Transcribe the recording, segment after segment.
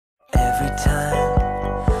Every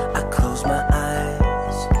time I close my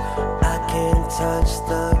eyes, I can touch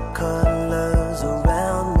the colors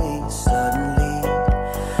around me. Suddenly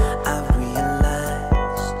I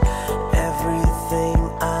realized everything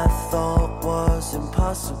I thought was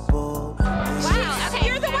impossible. Wow, okay,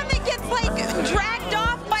 you're the one that gets like dragged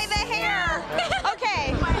off by the hair.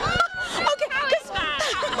 Okay.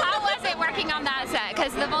 How was it working on that set?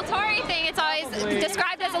 Because the Volturi thing, it's always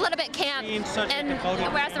described as a little bit camp, and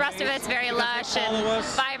whereas the rest of it's very lush and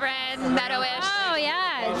vibrant, meadowish. Oh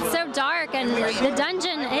yeah, it's so dark, and the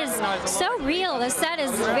dungeon is so real. The set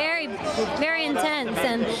is very, very intense,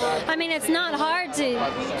 and I mean it's not hard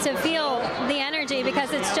to feel the energy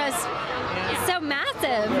because it's just so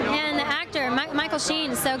massive. And the actor Michael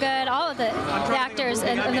Sheen is so good. All of the actors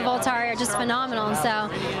in the Volturi are just phenomenal. So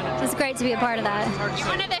it's great to be a part of that. You're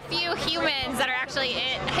one of the few humans that are actually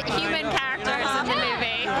human characters in the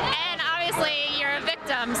movie, and obviously you're a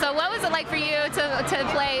victim. So what was it like for you to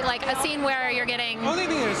play like a scene where you're getting The only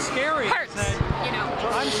thing that is scary hurt? You know,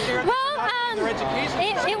 I'm scared. Well,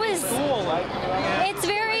 it's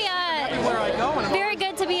very very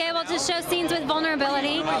good to be able to show scenes with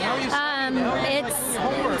vulnerability.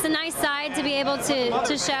 It's a nice side to be able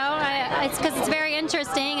to show. It's because it's very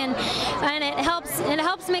interesting, and it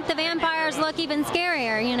helps make the vampires look even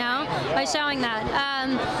scarier, you know, by showing that.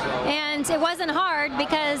 And it wasn't hard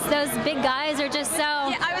because those big guys are just so.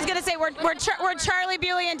 Yeah, I was gonna say, were Charlie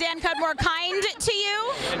Bewley and Dan Cudmore kind to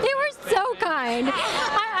you? They were so kind.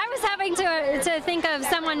 I was having to think of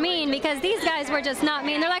someone mean because these guys were just not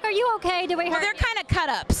mean. They're like, "Are you okay? Did we hurt?" Well, they're kind of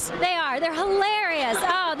cut-ups. They are. They're hilarious.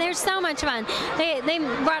 Oh, they're so much fun. They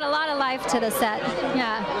brought a lot of life to the set.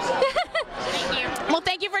 Yeah. Thank you. Well,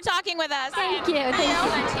 thank you for talking with us. Thank you. Thank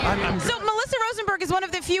you. So Melissa Rosenberg is one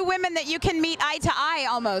of the few women that you can meet eye to eye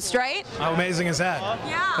almost, right? How amazing is that?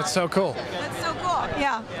 Yeah. That's so cool. That's so cool.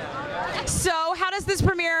 Yeah. So how does this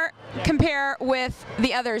premiere compare with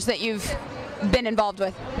the others that you've been involved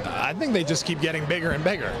with? I think they just keep getting bigger and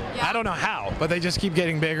bigger. Yeah. I don't know how, but they just keep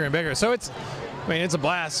getting bigger and bigger. So it's a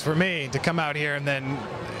blast for me to come out here and then,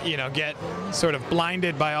 you know, get sort of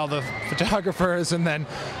blinded by all the photographers and then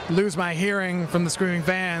lose my hearing from the screaming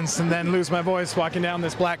fans and then lose my voice walking down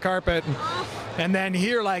this black carpet and then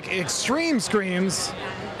hear like extreme screams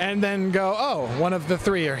and then go, oh, one of the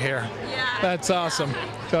three are here. Yeah. That's awesome.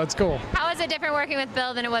 So it's cool. How was it different working with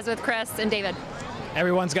Bill than it was with Chris and David?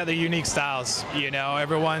 Everyone's got their unique styles, you know,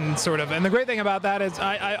 everyone sort of, and the great thing about that is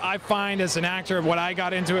I find as an actor, what I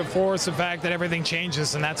got into it for is the fact that everything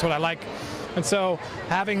changes, and that's what I like. And so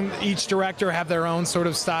having each director have their own sort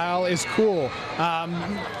of style is cool.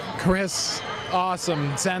 Chris,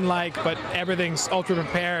 awesome, Zen-like, but everything's ultra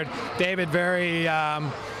prepared. David, very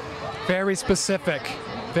specific.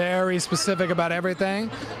 Very specific about everything.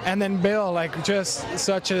 And then Bill, like just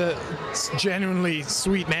such a genuinely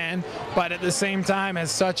sweet man, but at the same time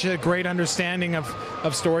has such a great understanding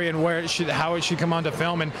of story and how it should come onto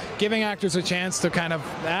film, and giving actors a chance to kind of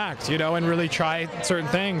act, you know, and really try certain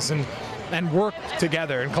things and work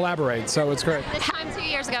together and collaborate. So it's great. This time 2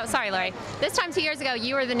 years ago, sorry Laurie, this time 2 years ago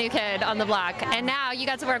you were the new kid on the block, and now you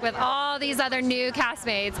got to work with all these other new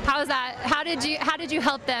castmates. How was that? How did you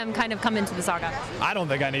help them kind of come into the saga? I don't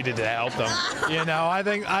think I needed to help them. You know, I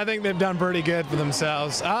think they've done pretty good for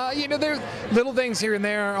themselves. You know, there's little things here and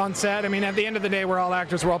there on set. I mean, at the end of the day, we're all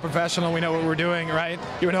actors, we're all professional, we know what we're doing, right?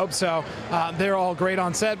 You would hope so. They're all great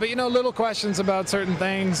on set, but you know, little questions about certain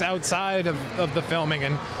things outside of the filming,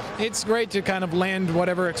 and it's great to kind of lend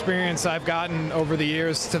whatever experience I've gotten over the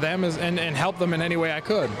years to them and help them in any way I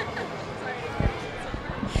could.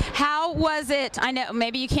 How was it? I know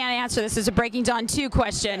maybe you can't answer this as a Breaking Dawn 2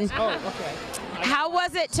 question. Oh, okay. How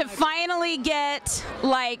was it to finally get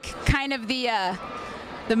like kind of the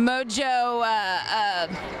mojo,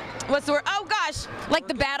 what's the word? Oh gosh, like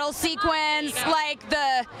the battle sequence, like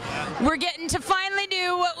we're getting to finally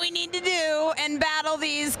do what we need to do and battle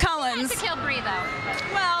these Cullens. To kill Bree though.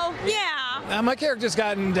 Well, yeah. My character's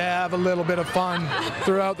gotten to have a little bit of fun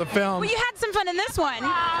throughout the film. Well, you had some fun in this one.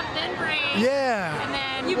 Then Bree. Yeah. And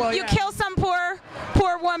then You kill some poor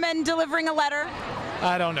woman delivering a letter.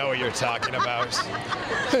 I don't know what you're talking about.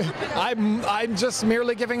 I'm just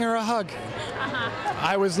merely giving her a hug.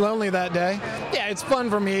 I was lonely that day. Yeah, it's fun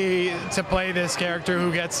for me to play this character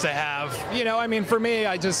who gets to have, you know, I mean, for me,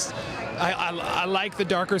 I like the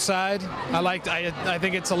darker side. I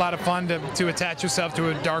think it's a lot of fun to attach yourself to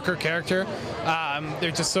a darker character. They're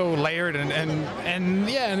just so layered and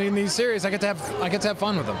yeah, and in these series, I get to have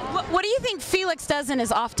fun with them. What do you think Felix does in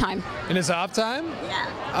his off time? In his off time? Yeah.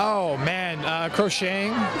 Oh man,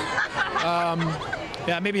 crocheting.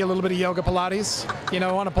 Yeah, maybe a little bit of yoga Pilates. You know,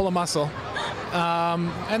 I want to pull a muscle.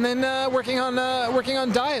 And then working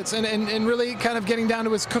on diets and really kind of getting down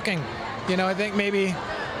to his cooking. You know, I think maybe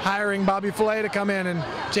hiring Bobby Flay to come in and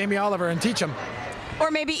Jamie Oliver and teach him.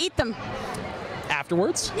 Or maybe eat them.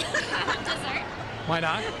 Afterwards. Why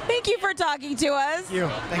not? Thank you for talking to us. Thank you.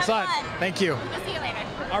 Thanks a lot. Thank you. We'll see you later.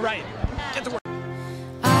 All right. Get to work.